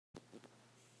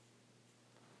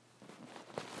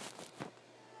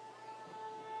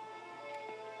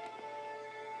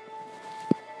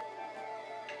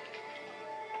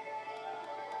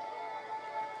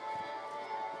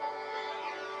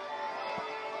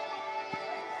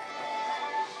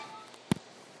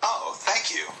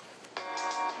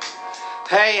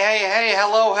Hey,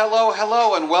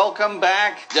 hello, and welcome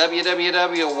back.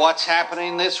 WWW, what's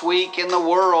happening this week in the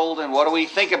world, and what do we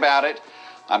think about it?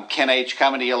 I'm Ken H.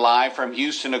 coming to you live from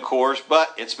Houston, of course,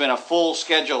 but it's been a full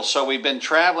schedule, so we've been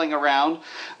traveling around,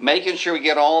 making sure we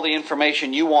get all the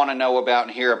information you want to know about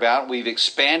and hear about. We've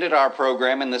expanded our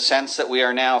program in the sense that we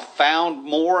are now found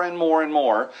more and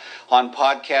more on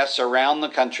podcasts around the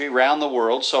country, around the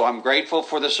world, so I'm grateful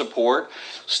for the support.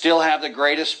 Still have the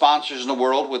greatest sponsors in the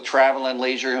world with Travel and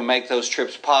Leisure who make those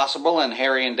trips possible, and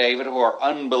Harry and David who are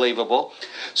unbelievable.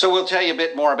 So we'll tell you a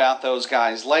bit more about those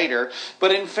guys later.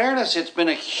 But in fairness, it's been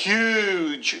a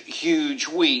huge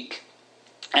week.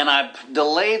 And I've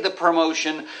delayed the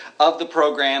promotion of the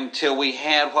program till we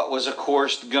had what was, of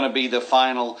course, going to be the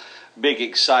final big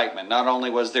excitement. Not only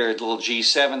was there a little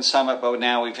G7 summit, but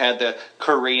now we've had the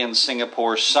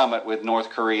Korean-Singapore summit with North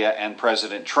Korea and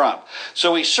President Trump.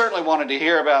 So we certainly wanted to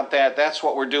hear about that. That's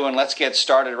what we're doing. Let's get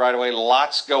started right away.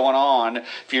 Lots going on.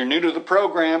 If you're new to the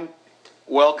program,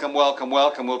 welcome.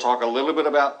 We'll talk a little bit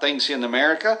about things in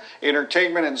America,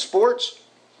 entertainment and sports.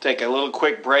 Take a little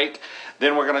quick break.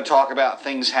 Then we're going to talk about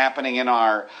things happening in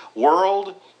our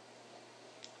world.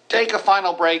 Take a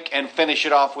final break and finish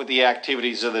it off with the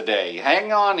activities of the day.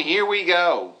 Hang on, here we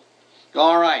go.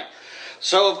 All right.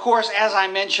 So, of course, as I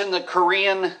mentioned,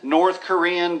 the North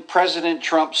Korean President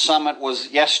Trump summit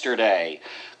was yesterday.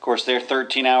 Of course, they're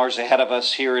 13 hours ahead of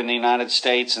us here in the United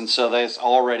States, and so that's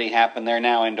already happened. They're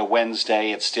now into Wednesday.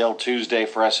 It's still Tuesday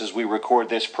for us as we record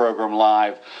this program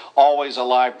live. Always a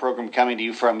live program coming to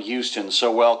you from Houston,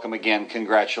 so welcome again.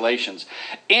 Congratulations.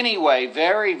 Anyway,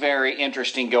 very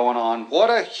interesting going on.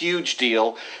 What a huge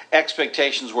deal.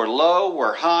 Expectations were low,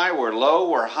 were high, were low,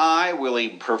 were high. Will he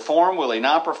perform? Will he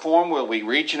not perform? Will we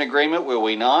reach an agreement? Will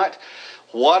we not?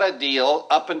 What a deal.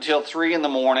 Up until 3 in the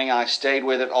morning, I stayed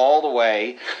with it all the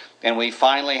way, and we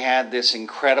finally had this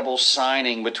incredible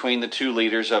signing between the two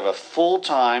leaders of a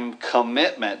full-time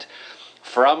commitment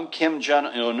from Kim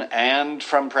Jong-un and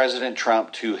from President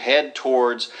Trump to head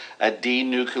towards a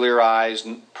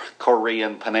denuclearized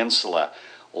Korean peninsula.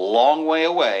 Long way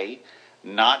away,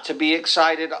 not to be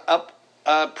excited up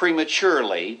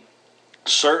prematurely.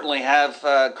 Certainly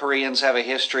Koreans have a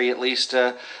history, at least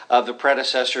of the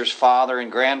predecessor's father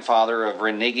and grandfather, of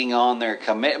reneging on their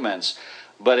commitments.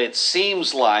 But it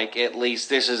seems like at least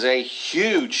this is a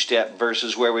huge step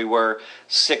versus where we were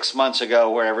 6 months ago,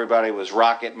 where everybody was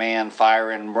Rocket Man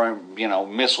firing,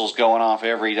 missiles going off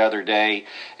every other day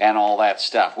and all that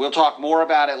stuff. We'll talk more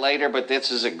about it later, but this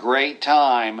is a great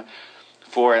time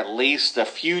for at least the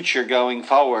future going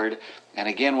forward. And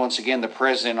again, once again, the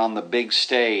president on the big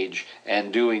stage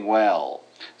and doing well.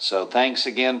 So thanks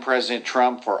again, President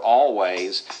Trump, for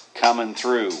always coming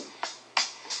through.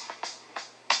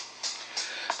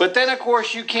 But then, of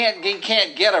course, you can't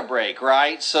get a break,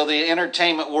 right? So the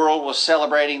entertainment world was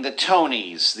celebrating the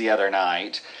Tonys the other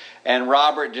night, and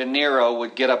Robert De Niro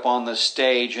would get up on the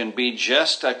stage and be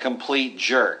just a complete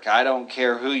jerk. I don't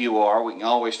care who you are. We can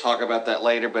always talk about that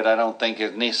later, but I don't think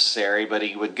it's necessary. But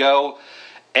he would go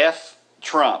F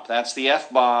Trump. That's the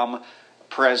F-bomb,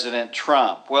 President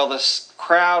Trump. Well, this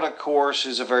crowd, of course,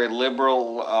 is a very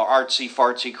liberal,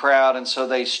 artsy-fartsy crowd, and so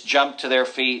they jumped to their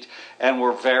feet and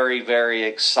were very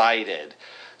excited.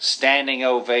 Standing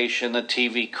ovation. The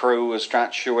TV crew was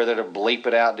not sure whether to bleep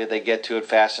it out. Did they get to it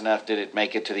fast enough? Did it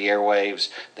make it to the airwaves?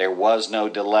 There was no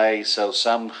delay, so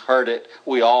some heard it.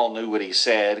 We all knew what he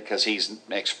said because he's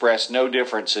expressed no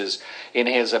differences in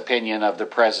his opinion of the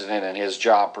president and his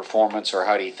job performance or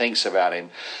how he thinks about him.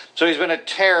 So he's been a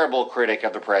terrible critic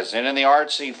of the president. In the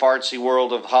artsy-fartsy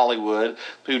world of Hollywood,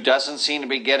 who doesn't seem to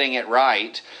be getting it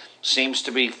right, seems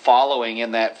to be following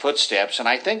in that footsteps, and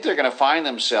I think they're going to find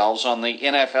themselves on the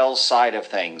NFL side of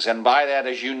things. And by that,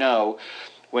 as you know,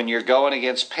 when you're going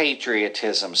against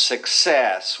patriotism,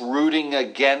 success, rooting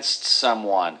against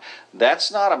someone,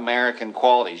 that's not American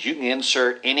qualities. You can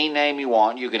insert any name you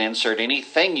want, you can insert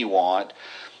anything you want,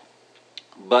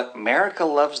 but America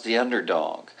loves the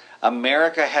underdog.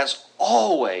 America has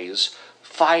always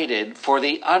fighted for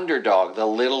the underdog, the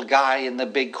little guy in the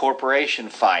big corporation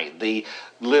fight, the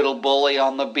little bully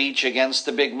on the beach against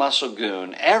the big muscle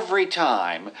goon, every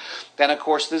time. And of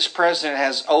course, this president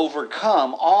has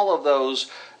overcome all of those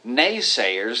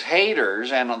naysayers,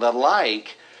 haters, and the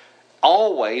like,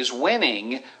 always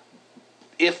winning,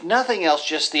 if nothing else,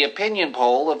 just the opinion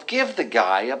poll of give the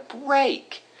guy a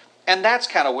break. And that's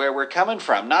kind of where we're coming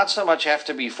from. Not so much have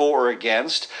to be for or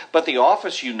against, but the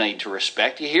office you need to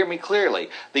respect. You hear me clearly.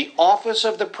 The office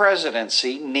of the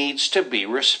presidency needs to be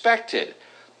respected.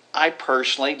 I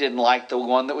personally didn't like the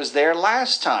one that was there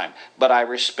last time, but I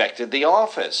respected the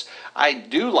office. I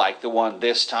do like the one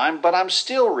this time, but I'm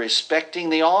still respecting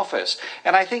the office.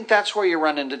 And I think that's where you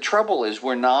run into trouble, is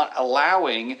we're not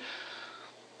allowing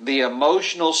the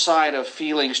emotional side of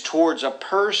feelings towards a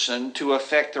person to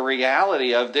affect the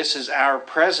reality of this is our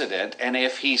president, and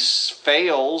if he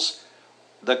fails,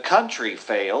 the country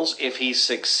fails. If he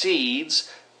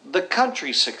succeeds, the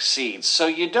country succeeds. So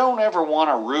you don't ever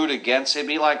want to root against it. It'd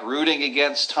be like rooting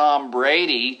against Tom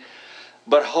Brady,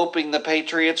 but hoping the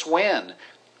Patriots win.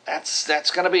 That's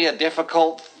going to be a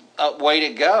difficult way to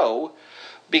go,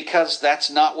 because that's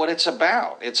not what it's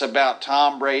about. It's about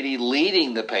Tom Brady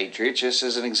leading the Patriots, just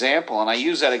as an example. And I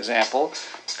use that example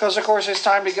because, of course, it's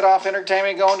time to get off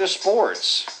entertainment and go into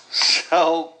sports.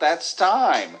 So that's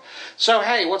time. So,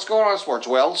 hey, what's going on in sports?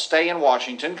 Well, stay in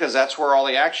Washington, because that's where all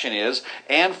the action is.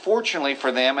 And fortunately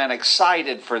for them, and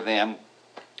excited for them,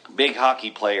 big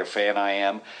hockey player fan I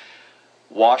am,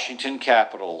 Washington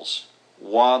Capitals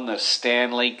won the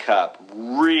Stanley Cup.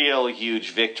 Real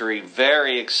huge victory.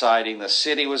 Very exciting. The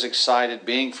city was excited,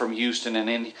 being from Houston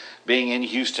and being in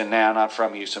Houston now, not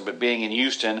from Houston, but being in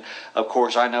Houston. Of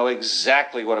course, I know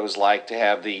exactly what it was like to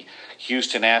have the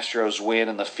Houston Astros win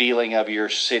and the feeling of your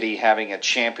city having a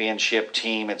championship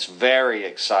team. It's very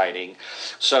exciting.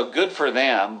 So good for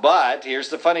them. But here's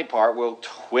the funny part. We'll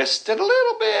twist it a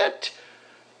little bit.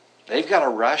 They've got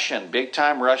a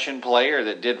big-time Russian player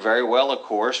that did very well, of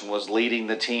course, and was leading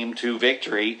the team to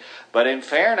victory. But in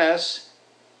fairness,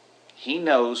 he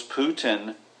knows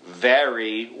Putin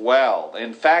very well.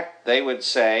 In fact, they would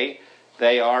say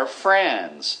they are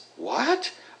friends.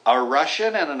 What? A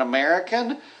Russian and an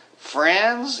American?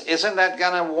 Friends? Isn't that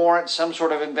going to warrant some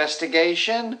sort of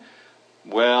investigation?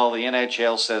 Well, the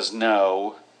NHL says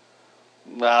no.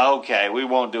 Okay, we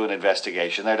won't do an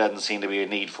investigation. There doesn't seem to be a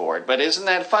need for it. But isn't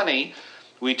that funny?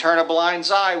 We turn a blind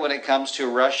eye when it comes to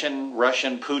Russian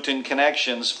Putin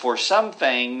connections for some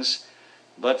things,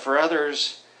 but for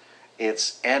others,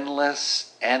 it's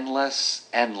endless, endless,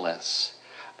 endless.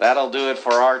 That'll do it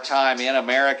for our time in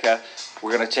America.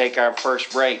 We're going to take our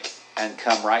first break and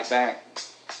come right back.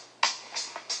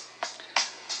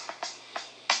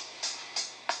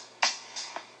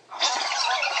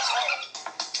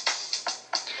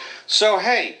 So,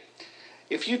 hey,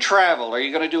 if you travel, are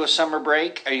you going to do a summer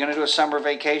break? Are you going to do a summer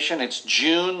vacation? It's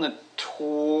June the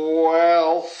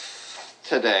 12th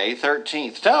today,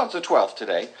 13th. No, it's the 12th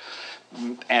today.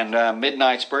 And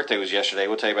Midnight's birthday was yesterday.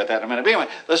 We'll tell you about that in a minute. But anyway,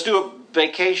 let's do a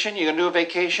vacation. You're going to do a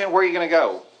vacation? Where are you going to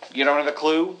go? You don't have a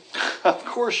clue? Of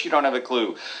course you don't have a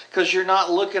clue, because you're not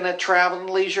looking at Travel and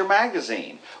Leisure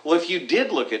magazine. Well, if you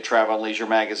did look at Travel and Leisure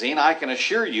magazine, I can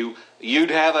assure you, you'd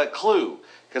have a clue.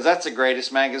 Because that's the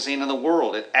greatest magazine in the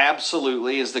world. It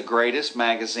absolutely is the greatest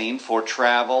magazine for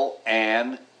travel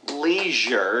and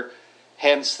leisure,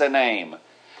 hence the name.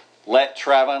 Let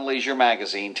Travel and Leisure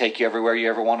magazine take you everywhere you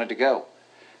ever wanted to go.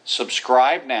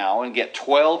 Subscribe now and get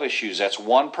 12 issues. That's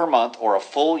one per month or a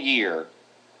full year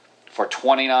for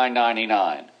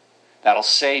 $29.99. That'll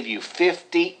save you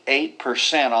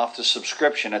 58% off the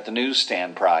subscription at the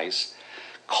newsstand price.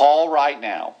 Call right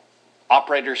now.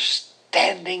 Operator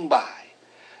standing by.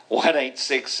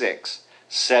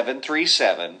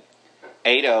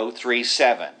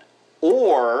 1-866-737-8037.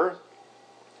 Or,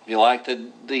 if you like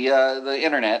the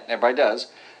internet, everybody does,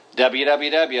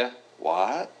 www.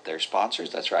 What? They're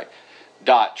sponsors? That's right.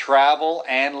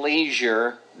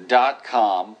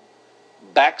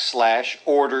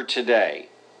 travelandleisure.com/order today.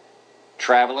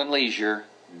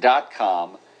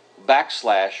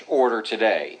 travelandleisure.com/order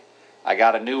today. I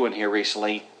got a new one here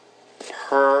recently.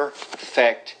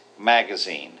 Perfect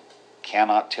magazine.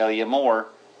 Cannot tell you more.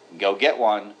 Go get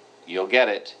one. You'll get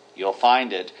it. You'll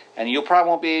find it. And you probably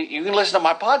won't be... You can listen to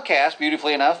my podcast,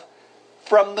 beautifully enough,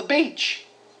 from the beach,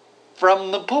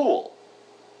 from the pool,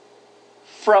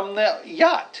 from the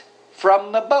yacht,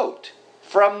 from the boat,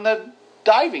 from the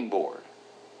diving board,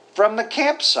 from the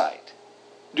campsite,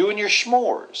 doing your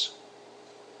s'mores.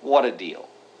 What a deal.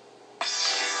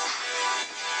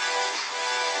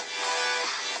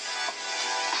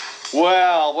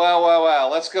 Well.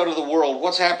 Let's go to the world.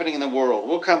 What's happening in the world?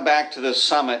 We'll come back to the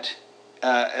summit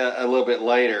a little bit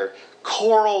later.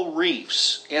 Coral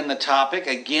reefs in the topic.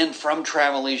 Again, from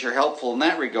Travel Leisure, helpful in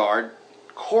that regard.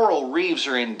 Coral reefs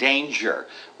are in danger,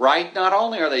 right? Not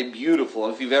only are they beautiful,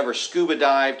 if you've ever scuba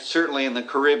dived, certainly in the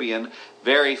Caribbean,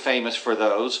 very famous for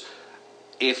those.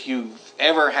 If you've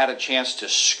ever had a chance to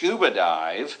scuba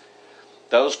dive,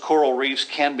 those coral reefs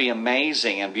can be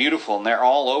amazing and beautiful, and they're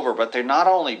all over. But they're not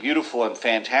only beautiful and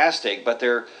fantastic, but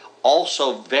they're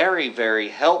also very, very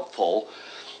helpful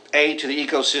aid to the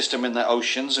ecosystem in the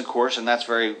oceans, of course, and that's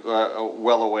very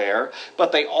well aware.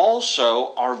 But they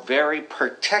also are very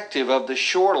protective of the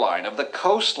shoreline, of the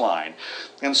coastline.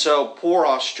 And so poor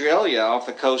Australia off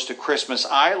the coast of Christmas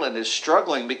Island is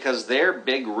struggling because their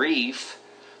big reef,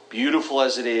 beautiful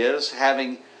as it is,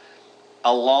 having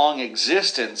a long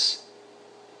existence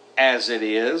as it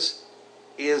is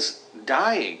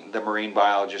dying, the marine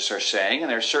biologists are saying,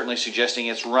 and they're certainly suggesting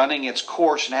it's running its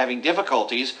course and having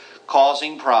difficulties,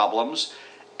 causing problems,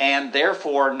 and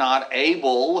therefore not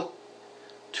able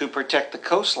to protect the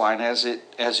coastline as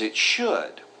it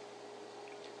should.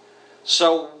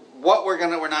 So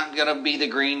we're not gonna be the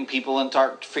green people and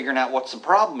start figuring out what the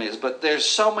problem is, but there's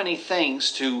so many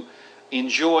things to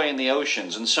enjoy in the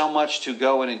oceans and so much to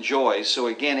go and enjoy. So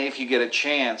again, if you get a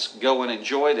chance, go and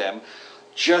enjoy them.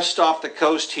 Just off the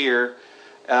coast here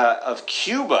of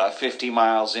Cuba, 50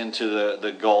 miles into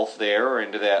the Gulf there, or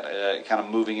into that kind of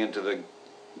moving into the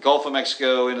Gulf of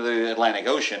Mexico, into the Atlantic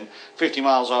Ocean, 50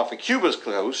 miles off of Cuba's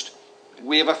coast,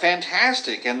 we have a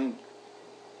fantastic, and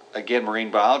again,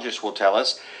 marine biologists will tell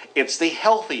us, it's the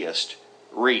healthiest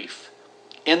reef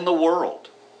in the world.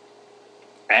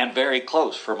 And very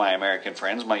close for my American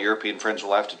friends. My European friends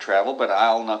will have to travel, but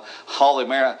I'll know all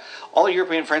the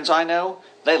European friends I know,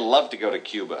 they love to go to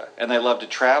Cuba, and they love to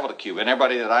travel to Cuba. And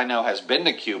everybody that I know has been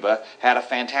to Cuba, had a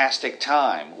fantastic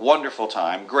time, wonderful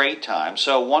time, great time,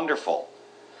 so wonderful.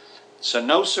 So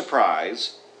no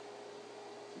surprise,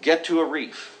 get to a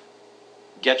reef.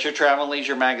 Get your Travel and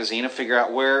Leisure magazine and figure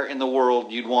out where in the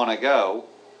world you'd want to go,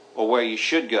 or where you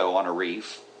should go on a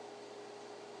reef,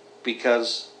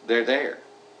 because they're there.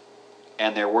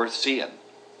 And they're worth seeing.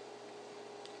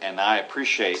 And I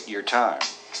appreciate your time.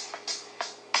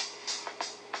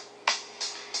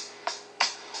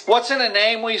 What's in a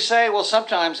name, we say? Well,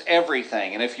 sometimes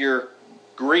everything. And if you're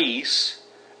Greece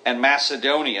and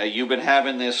Macedonia, you've been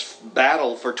having this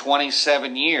battle for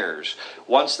 27 years.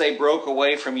 Once they broke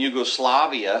away from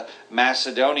Yugoslavia,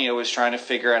 Macedonia was trying to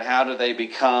figure out how do they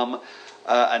become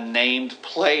a named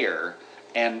player.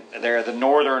 And they're the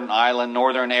northern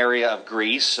area of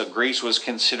Greece. So Greece was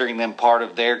considering them part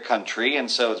of their country.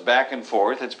 And so it's back and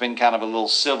forth. It's been kind of a little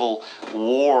civil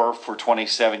war for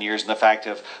 27 years. And the fact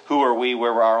of who are we?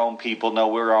 We're our own people. No,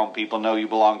 we're our own people. No, you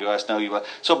belong to us. No, you belong.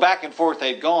 So back and forth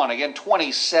they've gone. Again,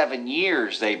 27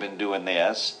 years they've been doing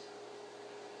this.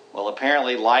 Well,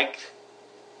 apparently, like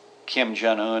Kim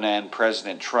Jong-un and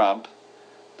President Trump,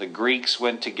 the Greeks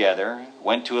went together,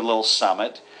 went to a little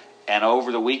summit, and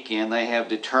over the weekend, they have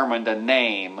determined a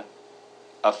name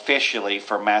officially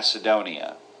for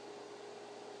Macedonia.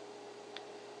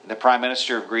 The Prime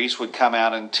Minister of Greece would come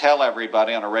out and tell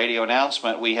everybody on a radio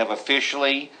announcement, we have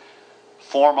officially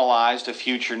formalized a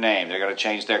future name. They're going to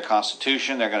change their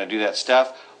constitution. They're going to do that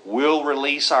stuff. We'll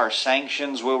release our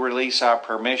sanctions. We'll release our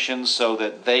permissions so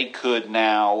that they could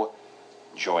now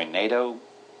join NATO.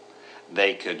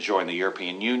 They could join the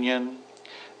European Union.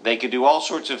 They could do all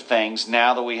sorts of things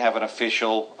now that we have an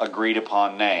official agreed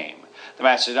upon name. The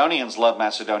Macedonians love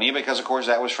Macedonia because, of course,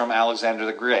 that was from Alexander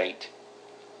the Great.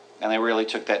 And they really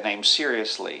took that name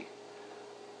seriously.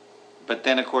 But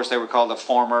then, of course, they were called the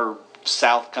former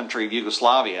South country of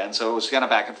Yugoslavia, and so it was kind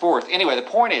of back and forth. Anyway, the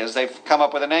point is they've come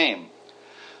up with a name.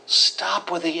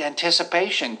 Stop with the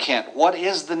anticipation, Kent. What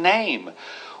is the name?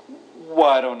 Well,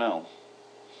 I don't know.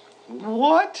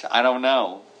 What? I don't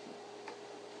know.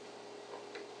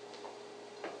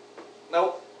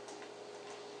 Nope.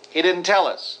 He didn't tell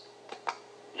us.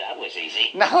 That was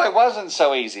easy. No, it wasn't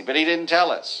so easy, but he didn't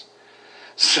tell us.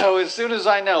 So as soon as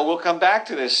I know, we'll come back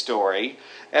to this story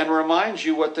and remind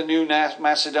you what the new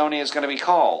Macedonia is going to be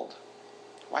called.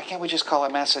 Why can't we just call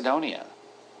it Macedonia?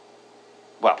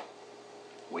 Well,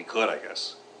 we could, I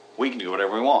guess. We can do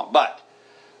whatever we want, but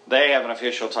they have an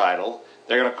official title.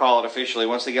 They're going to call it officially.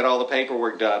 Once they get all the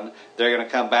paperwork done, they're going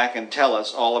to come back and tell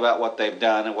us all about what they've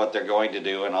done and what they're going to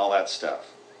do and all that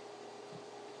stuff.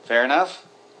 Fair enough?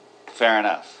 Fair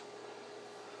enough.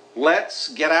 Let's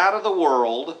get out of the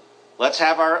world. Let's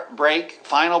have our break,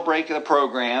 final break of the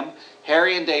program.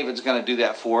 Harry and David's going to do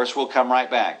that for us. We'll come right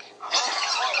back.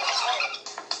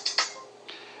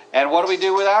 And what do we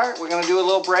do with we're going to do a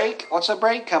little break. What's a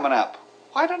break coming up?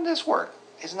 Why doesn't this work?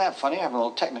 Isn't that funny? I'm a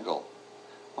little technical.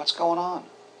 What's going on?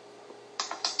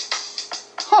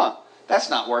 Huh, that's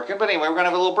not working. But anyway, we're going to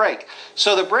have a little break.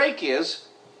 So the break is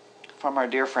from our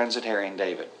dear friends at Harry and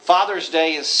David. Father's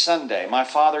Day is Sunday. My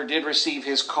father did receive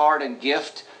his card and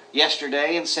gift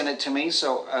yesterday and sent it to me.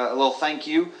 So a little thank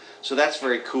you. So that's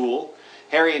very cool.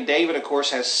 Harry and David, of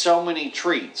course, has so many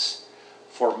treats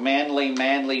for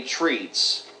manly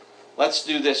treats. Let's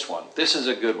do this one. This is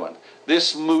a good one.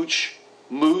 This Moose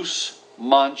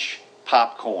Munch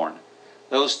popcorn.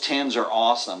 Those tins are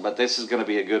awesome, but this is going to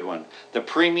be a good one. The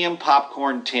premium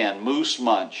popcorn tin, Moose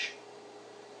Munch.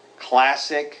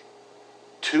 Classic,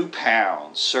 2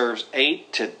 pounds, serves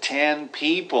 8 to 10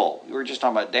 people. You were just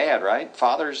talking about Dad, right?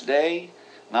 Father's Day,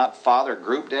 not Father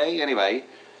Group Day. Anyway,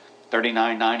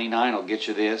 $39.99 will get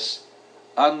you this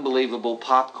unbelievable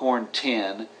popcorn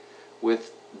tin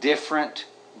with different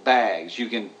bags. You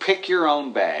can pick your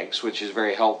own bags, which is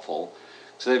very helpful.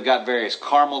 So they've got various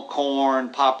caramel corn,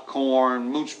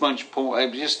 popcorn, Moose Munch,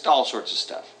 just all sorts of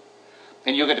stuff.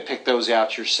 And you'll get to pick those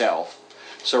out yourself.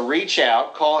 So reach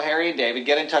out, call Harry and David,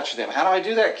 get in touch with them. How do I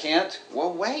do that, Kent?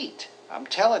 Well, wait. I'm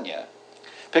telling you.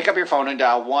 Pick up your phone and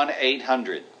dial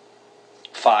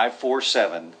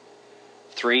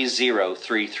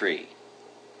 1-800-547-3033.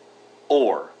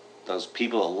 Or, those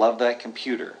people that love that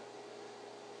computer,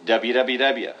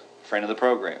 www, friend of the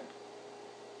program,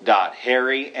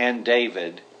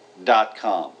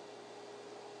 .harryanddavid.com.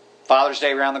 Father's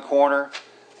Day around the corner.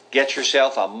 Get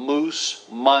yourself a Moose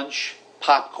Munch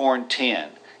popcorn tin.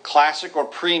 Classic or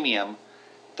premium,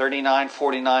 $39,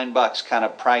 $49 kind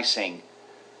of pricing.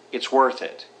 It's worth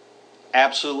it.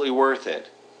 Absolutely worth it.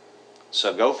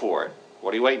 So go for it.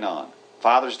 What are you waiting on?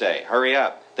 Father's Day. Hurry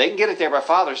up. They can get it there by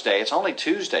Father's Day. It's only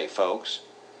Tuesday, folks.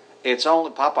 It's only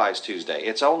Popeye's Tuesday.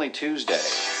 It's only Tuesday.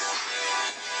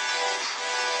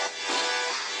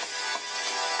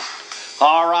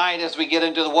 All right, as we get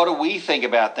into what do we think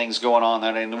about things going on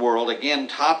in the world, again,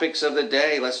 topics of the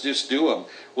day, let's just do them.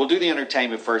 We'll do the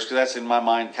entertainment first because that's in my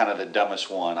mind kind of the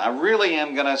dumbest one. I really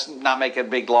am going to not make a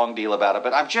big long deal about it,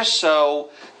 but I'm just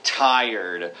so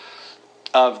tired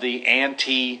of the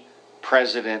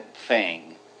anti-president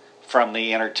thing from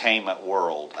the entertainment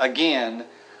world. Again,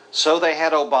 so they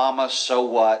had Obama, so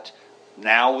what?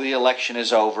 Now the election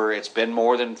is over. It's been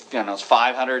more than, it's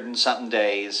 500 and something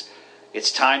days. It's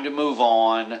time to move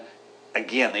on.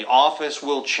 Again, the office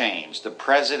will change. The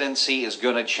presidency is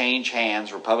going to change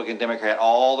hands, Republican, Democrat,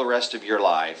 all the rest of your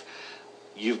life.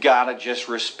 You've got to just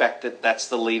respect that that's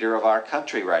the leader of our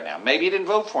country right now. Maybe you didn't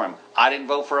vote for him. I didn't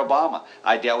vote for Obama.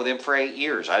 I dealt with him for 8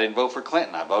 years. I didn't vote for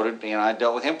Clinton. I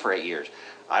dealt with him for 8 years.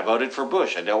 I voted for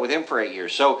Bush. I dealt with him for 8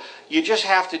 years. So you just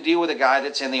have to deal with a guy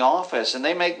that's in the office. And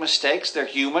they make mistakes. They're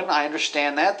human. I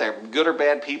understand that. They're good or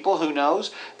bad people. Who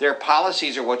knows? Their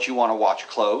policies are what you want to watch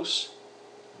close.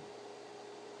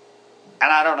 And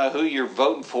I don't know who you're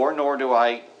voting for, nor do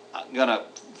I'm going to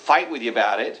fight with you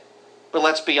about it. But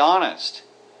let's be honest.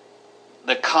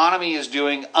 The economy is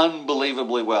doing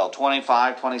unbelievably well.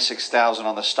 26,000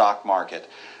 on the stock market.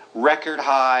 Record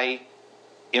high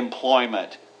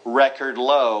employment. Record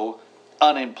low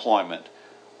unemployment.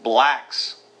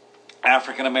 Blacks,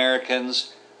 African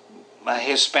Americans,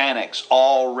 Hispanics,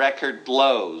 all record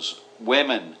lows.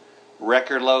 Women,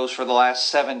 record lows for the last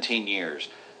 17 years.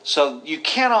 So you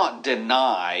cannot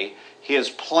deny his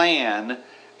plan,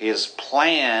 his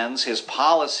plans, his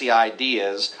policy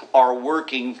ideas are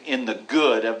working in the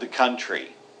good of the country.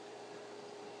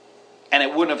 And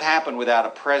it wouldn't have happened without a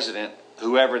president,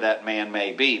 whoever that man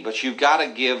may be. But you've got to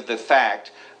give the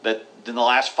fact that in the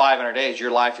last 500 days, your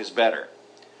life is better.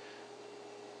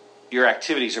 Your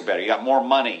activities are better. You got more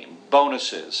money,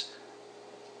 bonuses,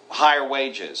 higher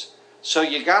wages. So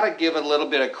you got to give a little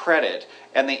bit of credit.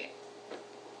 And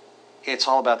it's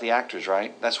all about the actors,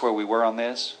 right? That's where we were on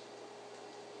this.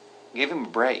 Give him a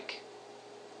break.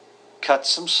 Cut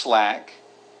some slack.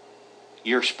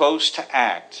 You're supposed to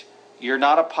act. You're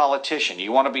not a politician.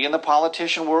 You want to be in the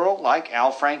politician world like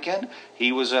Al Franken?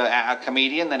 He was a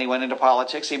comedian, then he went into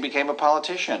politics, he became a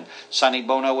politician. Sonny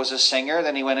Bono was a singer,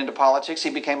 then he went into politics,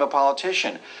 he became a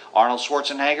politician. Arnold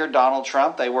Schwarzenegger, Donald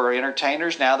Trump, they were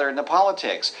entertainers, now they're in the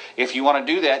politics. If you want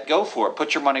to do that, go for it.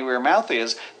 Put your money where your mouth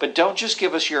is, but don't just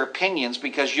give us your opinions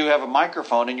because you have a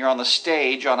microphone and you're on the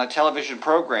stage on a television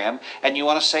program and you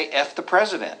want to say F the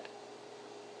president.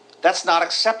 That's not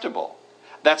acceptable.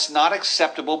 That's not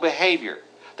acceptable behavior.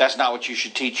 That's not what you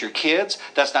should teach your kids.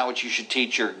 That's not what you should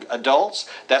teach your adults.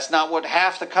 That's not what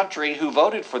half the country who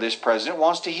voted for this president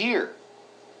wants to hear.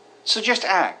 So just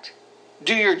act.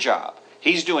 Do your job.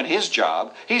 He's doing his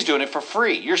job. He's doing it for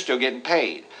free. You're still getting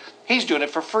paid. He's doing it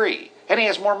for free. And he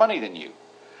has more money than you.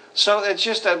 So it's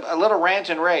just a little rant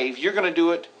and rave. You're going to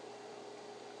do it.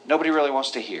 Nobody really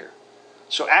wants to hear.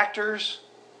 So actors,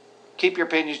 keep your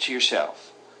opinions to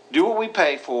yourself. Do what we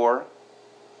pay for.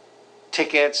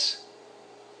 Tickets,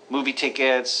 movie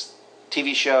tickets,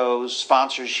 TV shows,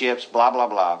 sponsorships, blah, blah,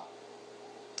 blah.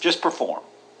 Just perform.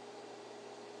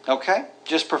 Okay?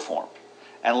 Just perform.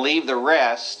 And leave the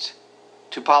rest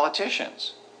to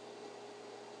politicians.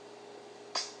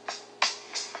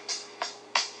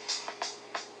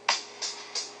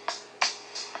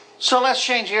 So let's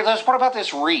change gears. What about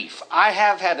this reef? I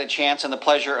have had the chance and the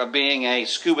pleasure of being a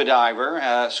scuba diver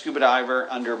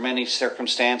under many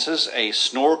circumstances, a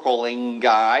snorkeling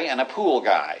guy, and a pool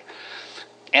guy.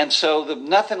 And so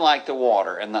nothing like the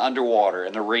water and the underwater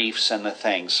and the reefs and the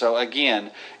things. So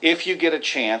again, if you get a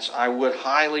chance, I would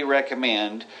highly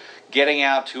recommend getting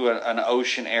out to an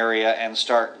ocean area and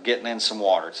start getting in some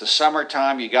water. It's the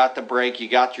summertime, you got the break, you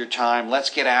got your time. Let's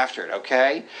get after it,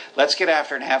 okay? Let's get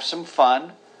after it and have some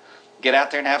fun. Get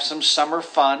out there and have some summer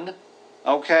fun,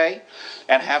 okay?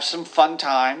 And have some fun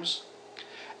times.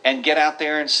 And get out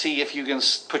there and see if you can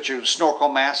put your snorkel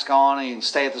mask on and you can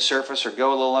stay at the surface or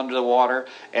go a little under the water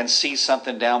and see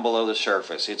something down below the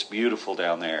surface. It's beautiful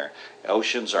down there.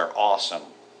 Oceans are awesome.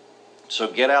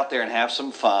 So get out there and have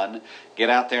some fun. Get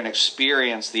out there and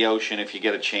experience the ocean if you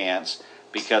get a chance,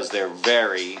 because they're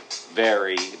very,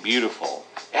 very beautiful.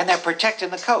 And they're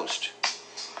protecting the coast.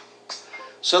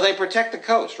 So they protect the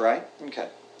coast, right? Okay.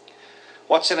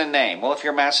 What's in a name? Well, if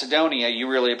you're Macedonia, you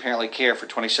really apparently care. For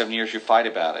 27 years you fight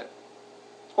about it.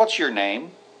 What's your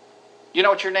name? You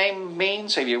know what your name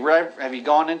means? Have you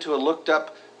gone into and looked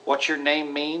up what your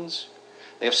name means?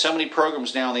 They have so many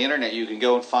programs now on the internet you can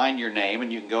go and find your name,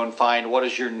 and you can go and find what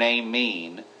does your name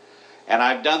mean. And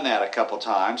I've done that a couple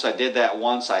times. I did that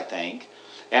once, I think.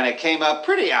 And it came up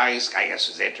pretty, I guess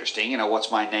it's interesting. You know,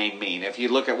 what's my name mean? If you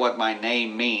look at what my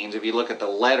name means, if you look at the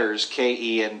letters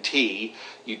K-E-N-T,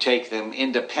 you take them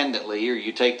independently or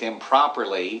you take them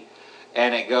properly,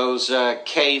 and it goes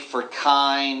K for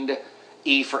kind,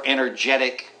 E for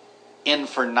energetic, N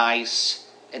for nice,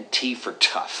 and T for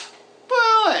tough.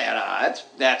 Well, you know,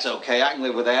 that's okay. I can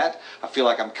live with that. I feel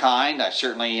like I'm kind. I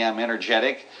certainly am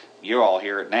energetic. You all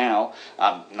hear it now.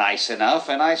 I'm nice enough,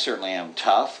 and I certainly am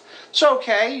tough. It's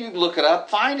okay. You look it up.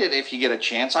 Find it if you get a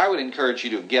chance. I would encourage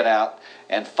you to get out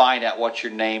and find out what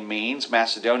your name means.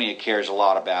 Macedonia cares a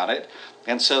lot about it,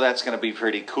 and so that's going to be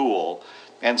pretty cool.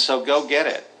 And so go get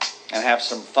it and have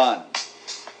some fun.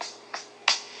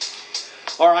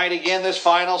 All right, again, this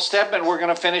final step, and we're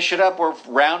going to finish it up. We're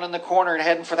rounding the corner and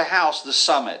heading for the house, the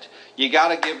summit. You got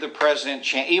to give the president a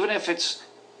chance, even if it's,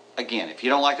 again, if you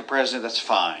don't like the president, that's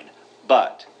fine.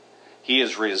 But he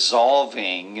is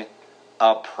resolving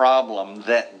a problem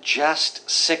that just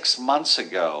 6 months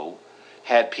ago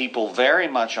had people very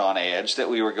much on edge that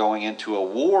we were going into a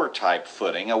war-type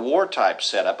footing, a war-type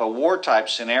setup, a war-type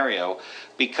scenario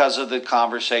because of the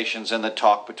conversations and the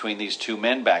talk between these two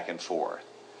men back and forth.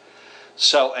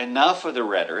 So enough of the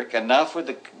rhetoric, enough of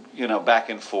the back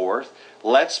and forth.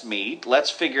 Let's meet,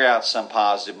 let's figure out some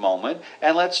positive moment,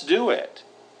 and let's do it.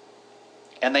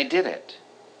 And they did it.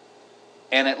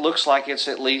 And it looks like it's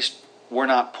at least, we're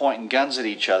not pointing guns at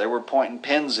each other, we're pointing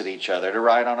pens at each other to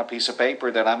write on a piece of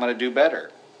paper that I'm going to do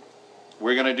better.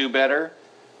 We're going to do better,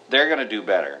 they're going to do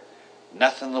better.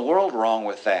 Nothing in the world wrong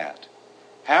with that.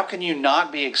 How can you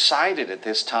not be excited at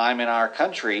this time in our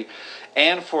country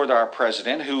and for our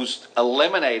president, who's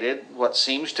eliminated what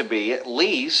seems to be at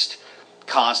least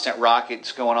constant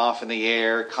rockets going off in the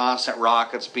air, constant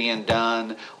rockets being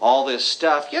done, all this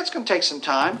stuff. Yeah, it's going to take some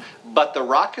time, but the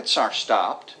rockets are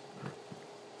stopped.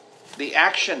 The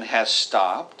action has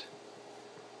stopped.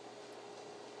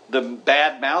 The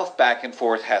bad mouth back and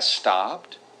forth has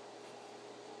stopped.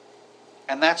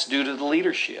 And that's due to the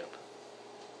leadership.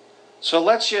 So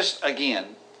let's just,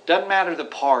 again, doesn't matter the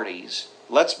parties,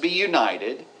 let's be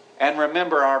united. And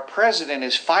remember, our president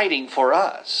is fighting for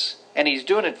us. And he's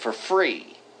doing it for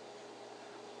free.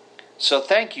 So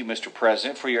thank you, Mr.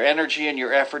 President, for your energy and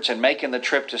your efforts in making the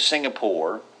trip to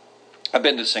Singapore. I've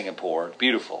been to Singapore.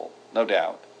 Beautiful, no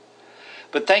doubt.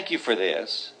 But thank you for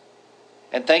this.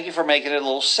 And thank you for making it a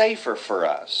little safer for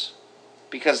us.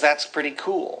 Because that's pretty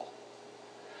cool.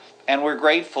 And we're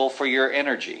grateful for your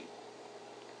energy.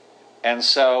 And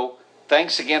so,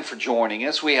 thanks again for joining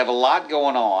us. We have a lot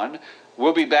going on.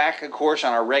 We'll be back, of course,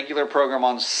 on our regular program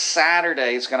on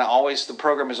Saturday. The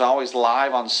program is always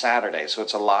live on Saturday, so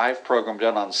it's a live program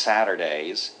done on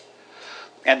Saturdays.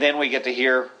 And then we get to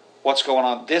hear what's going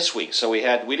on this week. So we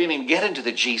didn't even get into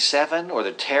the G7 or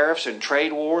the tariffs and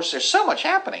trade wars. There's so much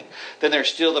happening. Then there's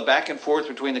still the back and forth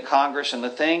between the Congress and the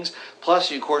things. Plus,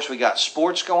 of course, we got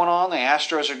sports going on. The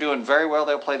Astros are doing very well.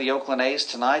 They'll play the Oakland A's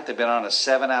tonight. They've been on a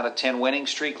 7 out of 10 winning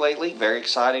streak lately. Very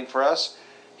exciting for us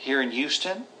here in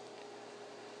Houston.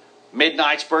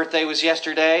 Midnight's birthday was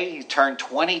yesterday. He turned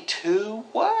 22.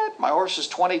 What? My horse is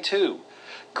 22.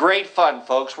 Great fun,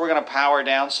 folks. We're going to power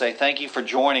down, say thank you for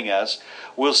joining us.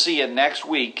 We'll see you next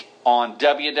week on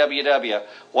WWW,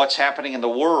 What's Happening in the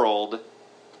World,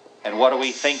 and What Do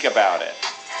We Think About It?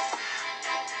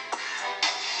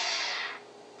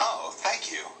 Oh,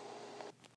 thank you.